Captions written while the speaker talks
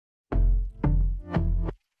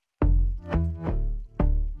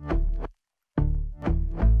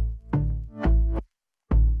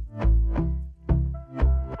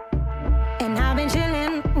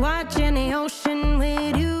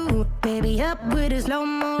with a slow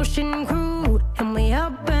motion crew, and we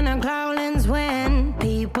up in our growlings when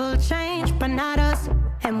people change, but not us.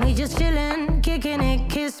 And we just chillin', kicking it,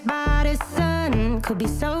 kissed by the sun. Could be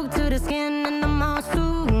soaked to the skin in the mall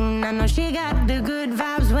soon. I know she got the good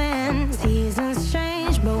vibes when